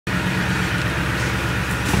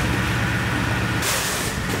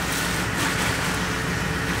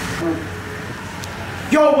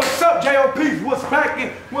Yo, what's up, JOP? What's cracking?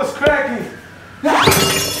 What's cracking?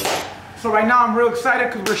 So right now I'm real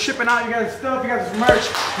excited because we're shipping out you guys stuff, you guys merch.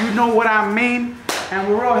 You know what I mean. And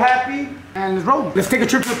we're real happy. And let's roll. Let's take a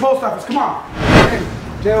trip to the post office. Come on. Hey,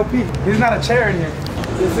 JOP, there's not a chair in here.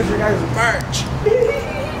 This is your guys' merch.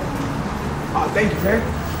 Oh, thank you, Terry.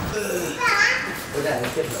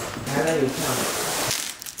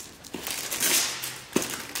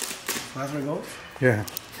 That's where it goes? Yeah.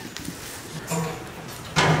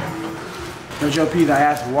 No JOP, I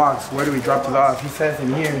asked Walks, where do we drop this off? He says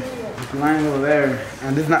in here, it's lying over there.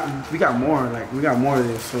 And this not, we got more, we got more of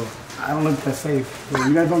this, so I don't look that safe. So if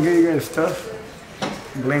you guys don't get your guys' stuff,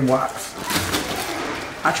 blame Walks.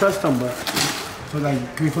 I trust him, but, so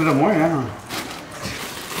like, can we put it up more? I don't know.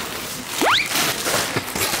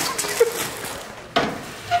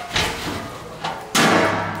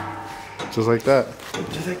 Just like that.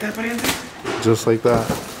 Just like that, pariente? Just like that.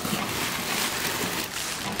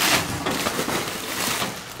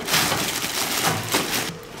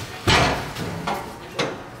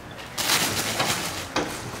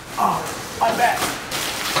 Oh, my back.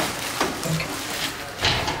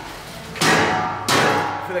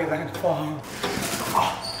 I feel like I can fall.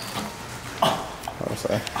 Oh,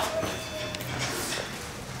 sorry.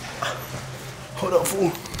 Hold up,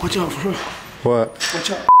 fool. Watch out, fool. What?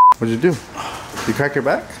 Watch out. What'd you do? You crack your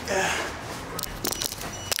back? Yeah.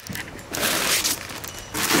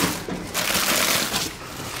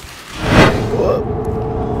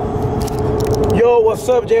 Yo, what's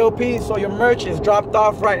up, JOP? So your merch is dropped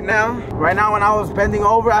off right now. Right now, when I was bending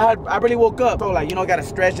over, I really woke up. So like, you know, gotta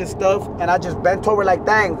stretch this stuff, and I just bent over like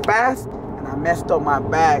dang fast, and I messed up my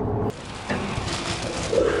back.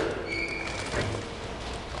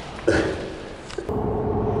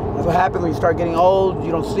 That's what happens when you start getting old.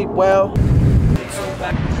 You don't sleep well.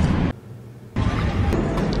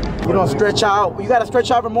 You don't stretch out. You gotta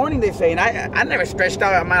stretch out every morning, they say. And I never stretched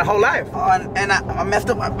out my whole life. Oh, and I messed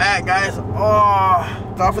up my back, guys. Oh,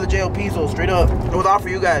 it's all for the JOP, so straight up. It was all for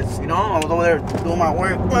you guys, you know? I was over there doing my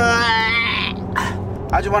work.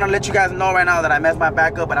 I just wanna let you guys know right now that I messed my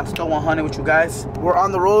back up, but I'm still 100 with you guys. We're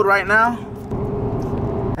on the road right now.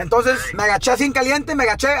 Entonces me agaché así en caliente, me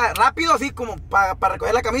agaché rápido así como para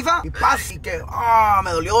recoger la camisa y paz, y que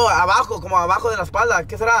me dolió abajo, como abajo de la espalda.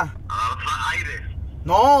 ¿Qué será? Aire.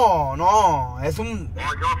 No, no, es un... No,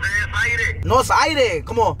 yo sé, es aire. No es aire,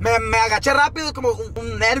 como me agaché rápido, como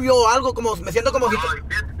un nervio o algo, como me siento como si... Te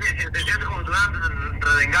sientes como si estuvieras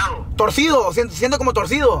redengado. Torcido, siento como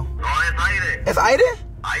torcido. No, es aire. ¿Es aire?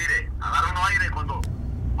 Aire. Agarra uno aire cuando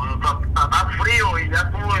estás frío y ya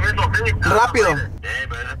tu movimiento así. Rápido.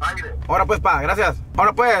 Pero es aire. Ahora pues, pa, gracias.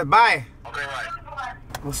 Ahora pues, bye. Okay, bye.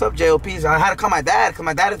 What's up, JOPs? I had to call my dad, because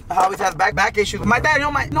my dad always has back issues. My dad,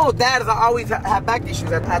 you know, dads always have back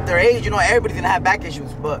issues. At their age, you know, everybody's gonna have back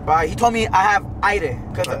issues. But he told me I have aire,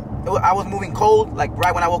 because I was moving cold, like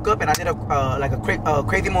right when I woke up, and I did a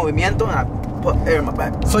crazy movimiento, and I put air in my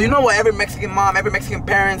back. So you know what, every Mexican mom, every Mexican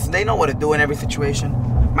parents, they know what to do in every situation.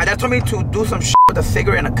 My dad told me to do some shit with a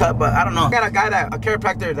cigarette and a cut, but I don't know. I got a guy, a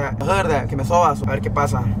chiropractor that heard that, que me soba, so a ver qué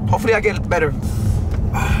pasa. Hopefully I get better.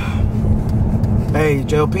 Hey,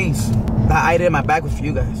 JOPs, that aire in my back was for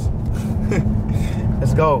you guys.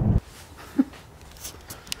 Let's go.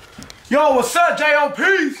 Yo, what's up,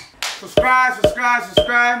 JOPs?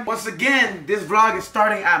 Subscribe. Once again, this vlog is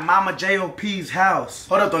starting at Momma Jop's house.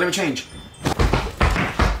 Hold up, though, let me change.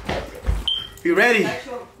 You ready?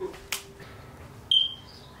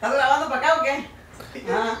 ¿Estás grabando para acá o qué?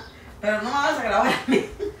 Ajá. Pero no me vas a grabar a mí.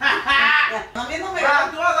 A mí no me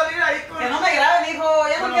graben. Tú vas a salir ahí con... Que no me graben, hijo.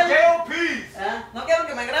 Ya no quiero... JOPs. No quiero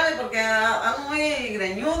que me graben porque ando muy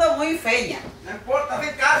greñuda, muy fea. No importa,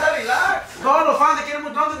 en casa, relax. Todos los fans te quieren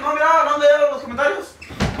mucho. ¿No miraron? ¿Dónde eran los comentarios?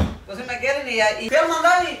 Pues si me quieren y quiero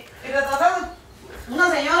mandar y retrasar una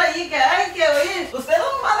señora allí que hay que oír. Usted no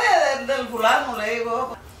va del fulano, le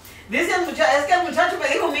digo. Dice el muchacho, es que el muchacho me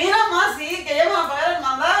dijo, mira más, sí, que llevan a pagar el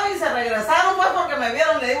mandado y se regresaron pues porque me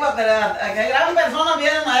vieron, le digo, pero a qué gran persona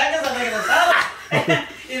vienen allá que se regresaron.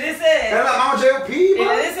 Y dice... Era la Momma Jop, y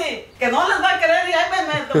le dice que no les va a creer y ahí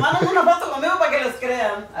me tomaron una foto conmigo para que les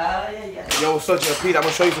crean. Ay. Yo, what's up, JOP? I'm gonna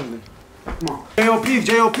show you something. Come on.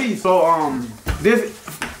 JOP. So, this,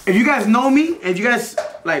 if you guys know me, if you guys,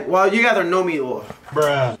 like, well, you guys don't know me, or...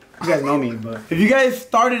 Bruh. You guys know me, but if you guys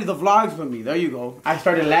started the vlogs with me, there you go. I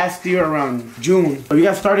started last year around June. If you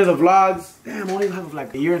guys started the vlogs, damn, I only have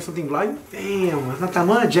like a year and something vlog. Damn, that's not that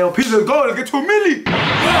much. JLP, let's go, let's get to 1 million.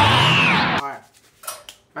 Alright,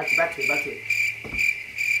 back to it.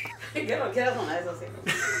 ¿Qué no quieres con eso, sí?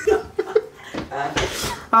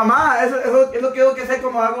 Mamá, eso es lo que tengo que hacer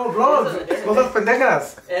como hago vlogs. Cosas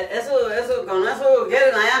pendejas. Con eso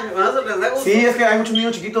quieren allá, con eso les da gusto. Sí, es que hay muchos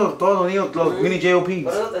niños chiquitos, todos los niños, los mini JOPs.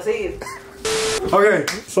 Por eso te siguen. Okay,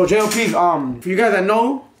 so JOPs, for you guys that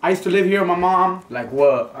know, I used to live here with my mom. Like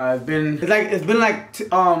what? It's been like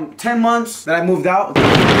 10 months that I moved out.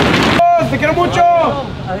 Oh, te quiero mucho.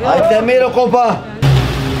 Ahí te miro, compa.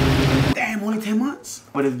 Damn, only 10 months?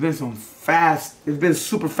 But it's been it's been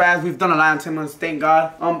super fast. We've done a lot in 10 months, thank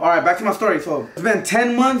God. Alright, back to my story. So, it's been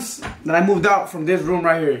 10 months that I moved out from this room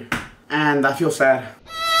right here. And I feel sad.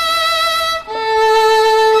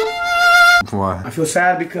 Why? I feel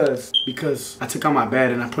sad because I took out my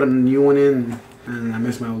bed and I put a new one in and I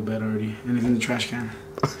missed my old bed already and it's in the trash can.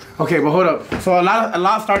 Okay, but hold up. So a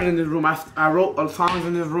lot started in this room. I wrote songs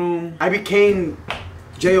in this room. I became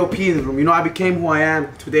JOP in this room. You know, I became who I am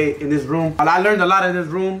today in this room. I learned a lot in this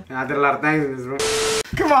room and I did a lot of things in this room.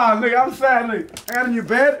 Come on, look, I'm sad, look. I got a new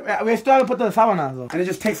bed. We still haven't put the sábanas though. And it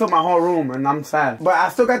just takes up my whole room and I'm sad. But I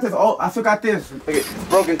still got this,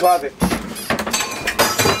 broken closet.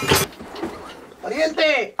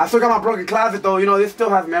 I still got my broken closet though, you know, this still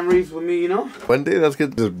has memories with me, you know? One day that's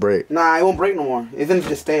gonna just break. Nah, it won't break no more. It didn't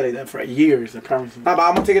just stay like that for years, I promise you. Nah, but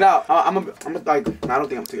I'm gonna take it out. I don't think I'm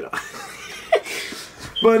gonna take it out.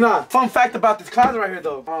 But nah, fun fact about this closet right here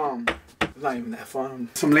though, it's not even that fun.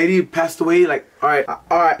 Some lady passed away, like,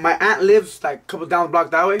 alright, my aunt lives like a couple down the block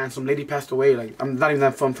that way, and some lady passed away, like, I'm not even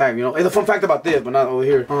that fun fact, you know? It's a fun fact about this, but not over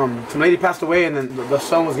here. Some lady passed away, and then the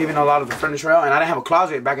son was giving a lot of the furniture out, and I didn't have a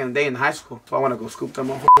closet back in the day in high school, so I wanna go scoop them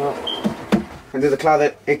up. And there's a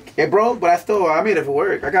closet, it broke, but I made it for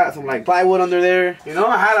work. I got some like plywood under there, you know?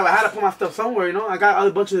 I had to put my stuff somewhere, you know? I got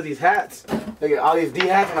a bunch of these hats, like all these D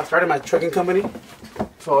hats when I started my trucking company.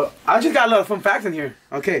 So I just got a lot of fun facts in here.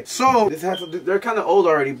 Okay, so this has they're kind of old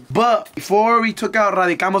already. But before we took out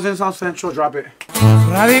Radicamos in South Central, drop it.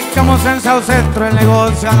 Radicamos en South Central, el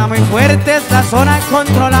negocio anda muy fuerte, esta zona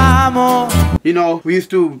controlamos. You know, we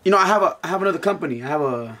used to, you know, I have another company.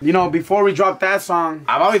 You know, before we dropped that song,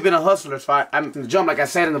 I've always been a hustler. So I'm in the jump, like I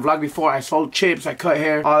said in the vlog before. I sold chips, I cut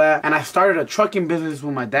hair, all that, and I started a trucking business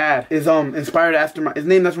with my dad. It's inspired after it's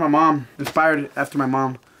named after my mom. Inspired after my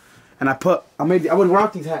mom. And I would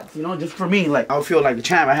rock these hats, you know, just for me. Like, I would feel like the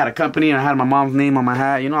champ. I had a company and I had my mom's name on my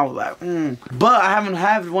hat, you know. I was like, But I haven't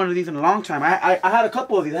had one of these in a long time. I had a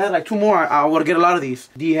couple of these. I had like 2 more. I want to get a lot of these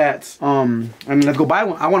D hats. And let's go buy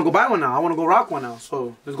one. I want to go buy one now. I want to go rock one now.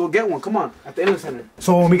 So let's go get one. Come on, at the Inland Center.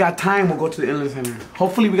 So when we got time, we'll go to the Inland Center.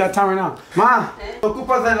 Hopefully we got time right now. Ma, ¿te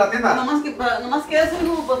ocupas de la tienda? Nomás que eso,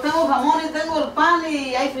 hijo, pues tengo jamón y tengo el pan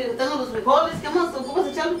y tengo los frijoles. ¿Qué más te ocupas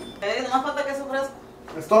de echarle? Nomás falta queso fresco.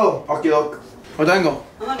 Es todo. Okidok. Ahorita vengo.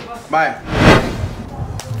 Bye.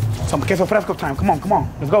 Some queso fresco time. Come on.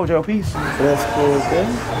 Let's go, JOPs. Frescos, ¿qué?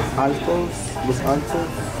 Altos, los altos.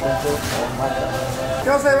 ¿Qué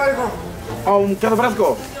vas a llevar, hijo? Un queso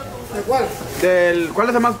fresco. ¿De cuál? ¿Cuál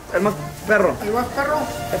es el más perro? ¿El más perro?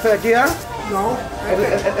 ¿Este de aquí, ya? No.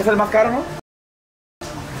 ¿Es el más caro, no?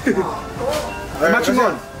 El más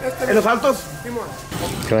chingón. ¿En los altos?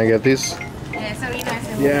 Can I get these?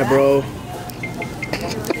 Yeah, bro.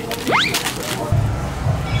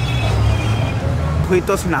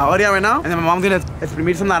 Juguito sin zanahoria right now. And then my mom's gonna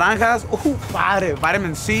exprimir some naranjas. Padre,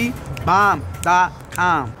 vitamin C,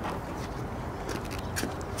 bomb.com.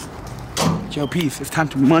 JOPs, it's time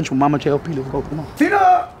to munch with Momma JOP. Let's go, come on.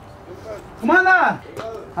 Tino! ¿Cómo anda?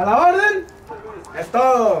 ¿A la orden? Es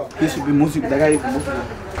todo. He should be music. That guy is music.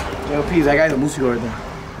 JOPs, that guy is a músico right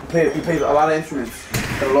there. He plays a lot of instruments.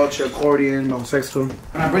 Peloche, accordion, bajo sexto.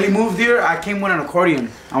 When I really moved here, I came with an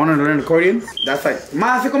accordion. I wanted to learn accordion. That's like,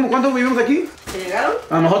 más, ¿hace como cuánto vivimos aquí? ¿Llegaron?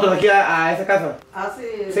 Nosotros aquí a esa casa.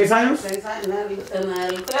 Hace 6 años? 6 años, en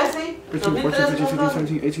el 13, 14, 15, 16,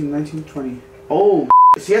 17, 18, 19, 20. Oh,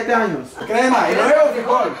 7 años. Crema, y luego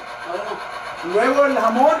frijol. Luego el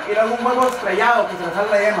jamón y luego un huevo estrellado que se le sale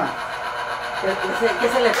la yema. Que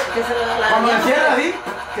se le Cuando le cierra así,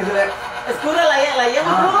 que se le... escurre la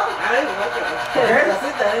yema, ¿no? ¿Ok?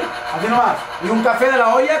 Así nomás. Y un café de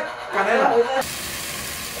la olla, canela.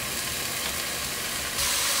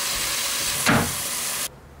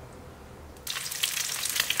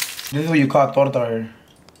 This is what you call torta here.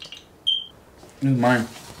 This is mine.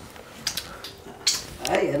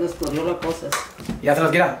 Ay, ya nos corrió las cosas. Ya se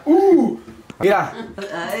las queda. Mira.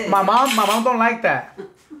 My mom don't like that.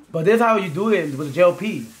 But this is how you do it with the JOP.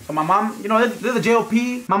 So my mom, you know, this is a JOP,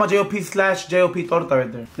 Momma Jop / JOP torta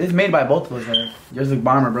right there. This is made by both of us there. Yours look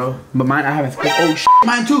bomber, bro. But mine, I haven't split. Oh, shit.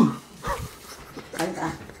 Mine too.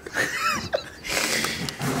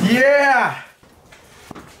 Yeah.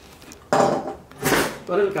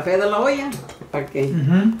 Pon el café de la olla. ¿Para qué?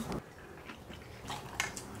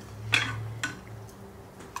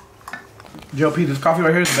 JLP, this coffee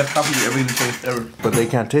right here is the best coffee you ever even tasted ever. But they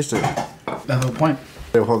can't taste it. That's the point.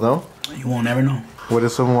 They won't know? You won't ever know. What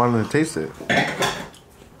if someone wanted to taste it?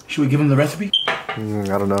 Should we give them the recipe? I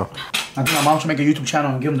don't know. I think my mom should make a YouTube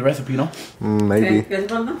channel and give them the recipe, you know? Maybe.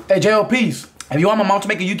 Hey, JLPs, if you want my mom to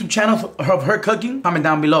make a YouTube channel of her cooking, comment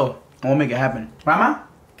down below and we'll make it happen. Right, ma?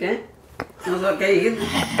 ¿Qué? ¿Qué dijiste?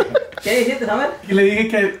 ¿Qué dijiste, a ver? Y le dije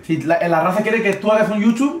que si la raza quiere que tú hagas un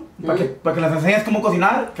YouTube para que les enseñes cómo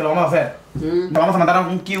cocinar, que lo vamos a hacer. Te vamos a mandar a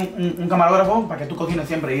un camarógrafo para que tú cocines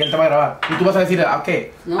siempre y él te va a grabar. Y tú vas a decir, ok,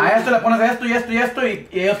 a esto le pones esto y esto y esto y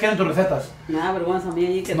ellos quieren tus recetas. Nada, vergüenza mía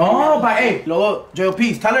allí que... No, hey, luego,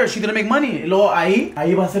 JLP, tell her she's gonna make money. Y luego ahí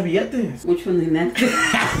va a hacer billetes. Mucho dinero.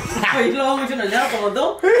 Y luego mucho dinero como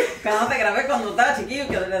tú, que no te grabé cuando estaba chiquillo,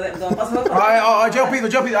 que tu papá se fue para...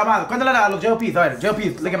 JLP, amado, cuéntale a los JLPs, a ver,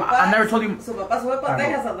 JLPs, look at I never told you... Su papá se fue para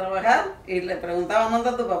Texas a trabajar y le preguntaban dónde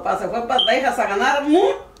está tu papá. Se fue para Texas a ganar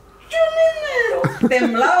mucho dinero.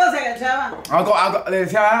 Temblaba, se agachaba. Le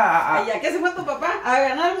decía ¿Y a qué se fue tu papá? A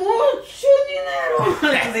ganar mucho dinero.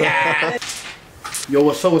 Yo,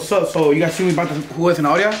 what's up? So, you guys see me about the jugo de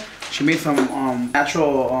zanahoria? She made some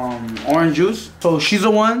natural orange juice. So, she's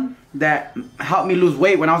the one that helped me lose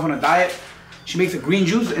weight when I was on a diet. She makes a green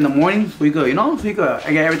juice in the morning so you could,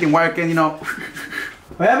 I get everything working, you know.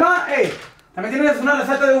 Oye, ma, hey, ¿también tienes una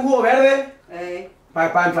receta de un jugo verde? Hey. Para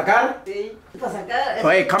emplacar? Sí. Para sacar... So,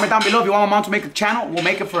 hey, comment down below if you want my mom to make a channel. We'll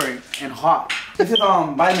make it for her in hot. This is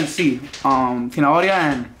vitamin C, zanahoria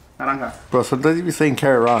and naranja. Bro, sometimes you be saying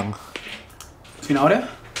carrot wrong. Zanahoria?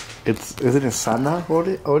 Isn't it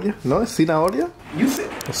zanahoria? No, it's zanahoria? You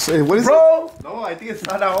said... What is bro? it? No, I think it's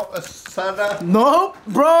zanahoria. No,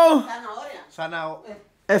 bro. Zanahoria.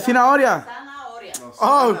 Es zanahoria. Zanahoria.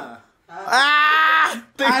 Oh. Ah!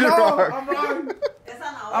 I know. I'm wrong.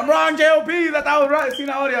 I'm wrong, JLP. That was right.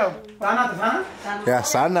 Zanahoria. ¿Sana? Yeah,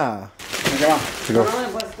 sana. ¿Qué va? To go.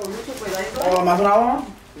 Con mucho cuidadito. Oh, ¿más una agua?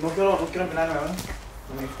 No quiero empinarme, ¿verdad?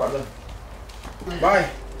 No me importa. Bye.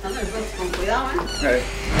 Con cuidado, Hey.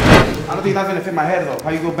 I don't think that's gonna fit my hair though. How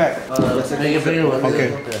you go back? Make it bigger one. Okay.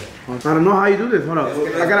 I don't know how you do this. Hold on.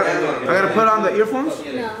 I gotta put on the earphones?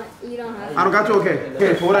 No, you don't have to. I don't got to. Okay.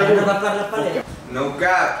 Okay. So what I do? No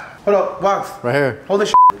cap. Hold up, Box. Right here. Hold this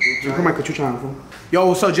shit. Put my cachucha on, fool. Yo,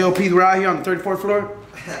 what's up, JLP? We're out here on the 34th floor.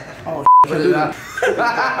 Oh, can't do that. Oh,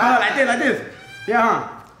 like this. Yeah, huh?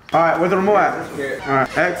 All right, where's the remote at? All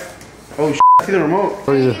right, X. Oh, I see the remote.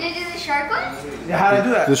 Are you gonna do the shark one? Yeah, how do I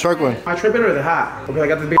do that? The shark one. I trip it or the hat? Okay, I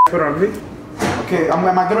got this big Twitter on me. Okay,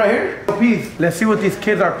 am I good right here? Peace. Let's see what these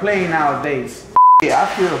kids are playing nowadays. Yeah,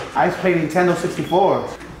 I used to play Nintendo 64.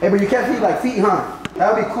 Hey, but you can't see like feet, huh?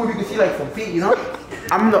 That would be cool if you could see like some feet, you know?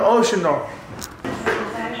 I'm in the ocean though.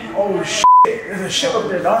 Oh shit, there's a ship up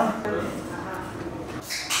there, dog.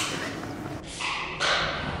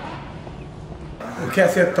 We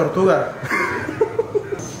can't see a tortuga.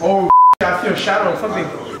 Oh shit, I see a shadow or something.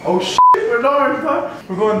 Oh shit, we're lowering, dog.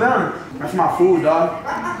 We're going down. That's my food, dog.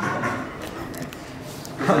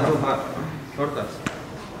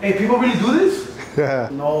 Hey, people really do this? Yeah.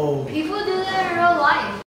 No. People do that in real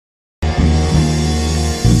life.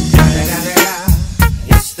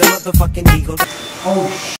 It's the motherfucking Eagle. Oh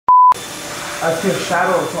shit. I see a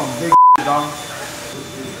shadow of some big dog.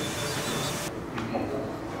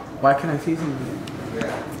 Why can't I see something?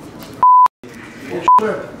 Oh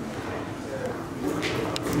shit.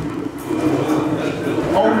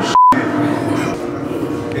 Oh shit.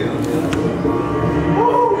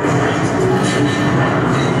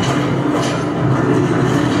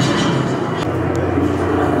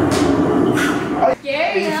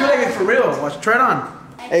 Hey, you feel like it's for real. Watch, try it on.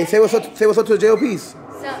 Hey, say what's up to the JLPs.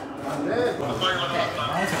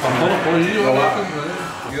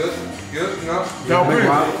 Good, no?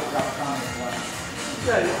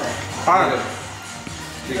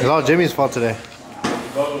 It's all Jimmy's fault today.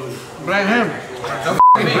 Blame him. Don't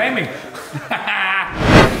blame me.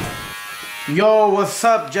 Yo, what's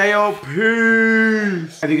up,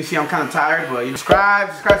 JLPs? As you can see, I'm kind of tired, but you subscribe.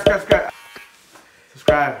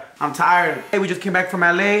 I'm tired. Hey, we just came back from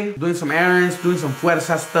LA, doing some errands, doing some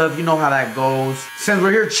fuerza stuff. You know how that goes. Since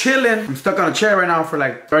we're here chilling, I'm stuck on a chair right now for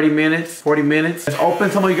like 30 minutes, 40 minutes. Let's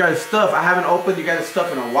open some of you guys' stuff. I haven't opened you guys'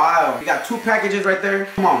 stuff in a while. We got 2 packages right there.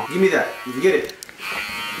 Come on, give me that. You can get it.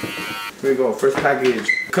 Here we go, first package.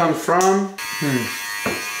 Comes from,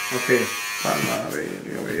 okay.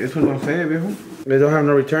 This one's gonna say, viejo. They don't have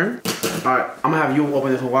no return. Alright, I'm gonna have you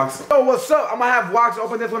open this one, Wax. Yo, what's up? I'm gonna have Wax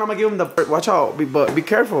open this one. I'm gonna give him the. Watch out, be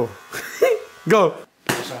careful. Go.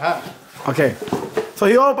 It's a hat. Okay. So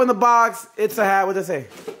he opened the box. It's a hat. What does it say?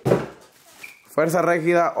 Fuerza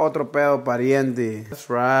Régida, otro pedo pariente. That's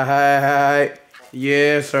right.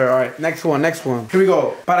 Yes, sir. All right. Next one. Here we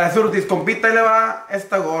go. Para el Ortiz, compita, y le va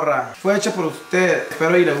esta gorra. Fue hecha por usted.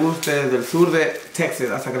 Espero y le guste. Del sur de Texas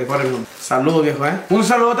hasta California. Saludos, viejo, Un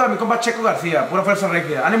saludo a mi compa Checo García. Pura fuerza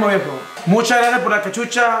regia. Ánimo, viejo. Muchas gracias por la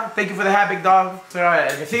cachucha. Thank you for the hat, big dog. All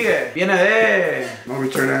right. El que sigue viene de... No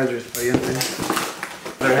return address. Pariente.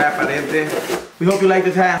 Their hat, pariente. We hope you like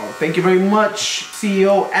this hat. Thank you very much,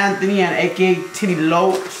 CEO Anthony and aka Titty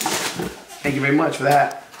Low. Thank you very much for the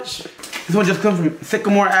hat. This one just comes from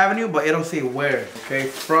Sycamore Avenue, but it don't say where. Okay,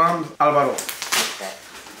 from Alvaro.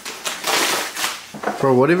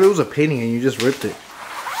 Bro, what if it was a painting and you just ripped it?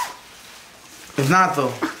 It's not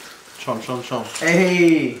though. Show him.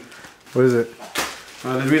 Hey. What is it?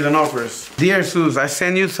 Let's read the note first. Dear Sus, I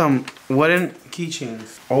send you some wooden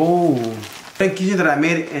keychains. Oh. Keychains that I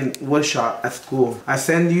made in wood shop at school. I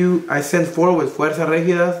send 4 with Fuerza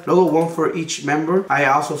Regidas logo, 1 for each member. I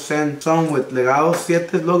also send some with Legado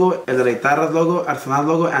 7 logo, El de la Guitarras logo, Arsenal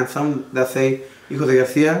logo, and some that say Hijos de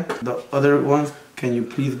Garcia. The other ones, can you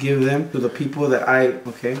please give them to the people that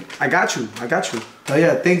okay. I got you. Oh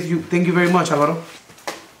yeah, thank you very much, Alvaro.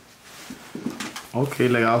 Okay,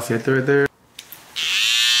 Legado 7 right there.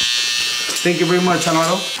 Thank you very much,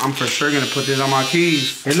 Alvaro. I'm for sure gonna put this on my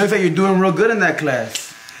keys. It looks like you're doing real good in that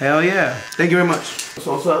class. Hell yeah. Thank you very much.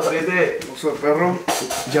 What's up, pariente? What's up, perro?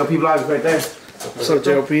 JOPVLOGS right there. What's up,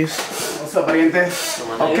 JOPs? What's up, pariente?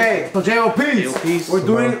 Okay, so JOPs. We're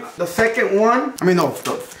doing the second one. I mean, no,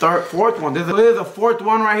 the fourth one. This is the fourth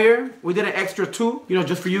one right here. We did an extra 2,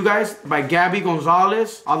 just for you guys, by Gabby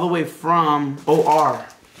Gonzalez, all the way from OR.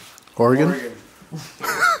 Oregon?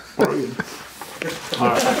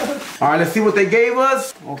 Alright, let's see what they gave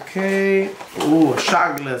us. Okay. Ooh, a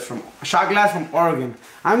shot glass from Oregon.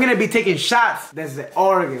 I'm gonna be taking shots. That's the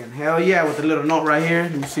Oregon. Hell yeah, with a little note right here.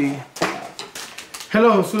 Let me see.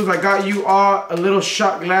 Hello, Jesus, I got you all a little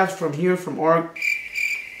shot glass from here from Oregon.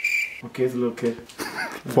 Okay, it's a little kid.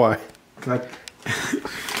 Why?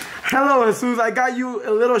 Hello, Jesus, I got you a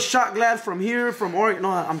little shot glass from here from Oregon. No,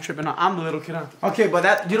 I'm tripping out. I'm the little kid. Okay,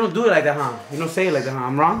 but you don't do it like that, huh? You don't say it like that, huh?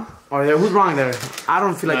 I'm wrong? Or who's wrong there? I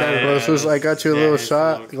don't feel like that. Bro, so I got you a little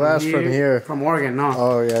shot glass from here. From Oregon, no.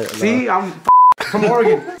 Oh, yeah. See, I'm from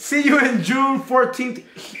Oregon. See you in June 14th.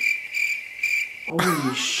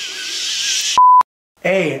 Holy sh.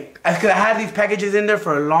 Hey, I could have had these packages in there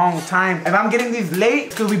for a long time. If I'm getting these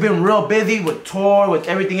late, because we've been real busy with tour, with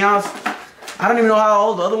everything else. I don't even know how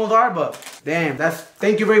old the other ones are, but damn,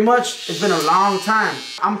 thank you very much. It's been a long time.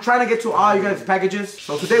 I'm trying to get to all you guys' packages.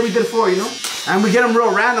 So today we did 4, And we get them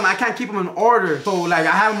real random. I can't keep them in order. So like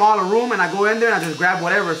I have them all in a room and I go in there and I just grab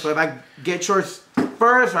whatever. So if I get yours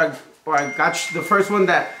first or I got the first one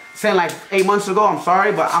that sent like 8 months ago, I'm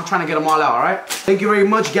sorry, but I'm trying to get them all out, all right? Thank you very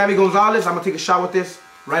much, Gabby Gonzalez. I'm gonna take a shot with this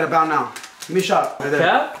right about now. Give me a shot. Right there.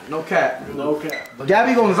 Cap? No cap. No cap.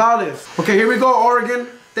 Gabby Gonzalez. Okay, here we go, Oregon.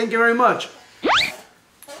 Thank you very much.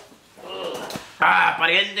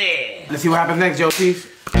 Pariente. Let's see what happens next, JOPs.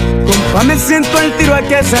 Compa, me siento el tiro, hay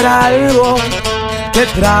que hacer algo. Qué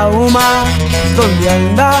trauma, ¿dónde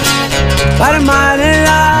anda? Para armar en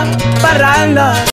la parranda.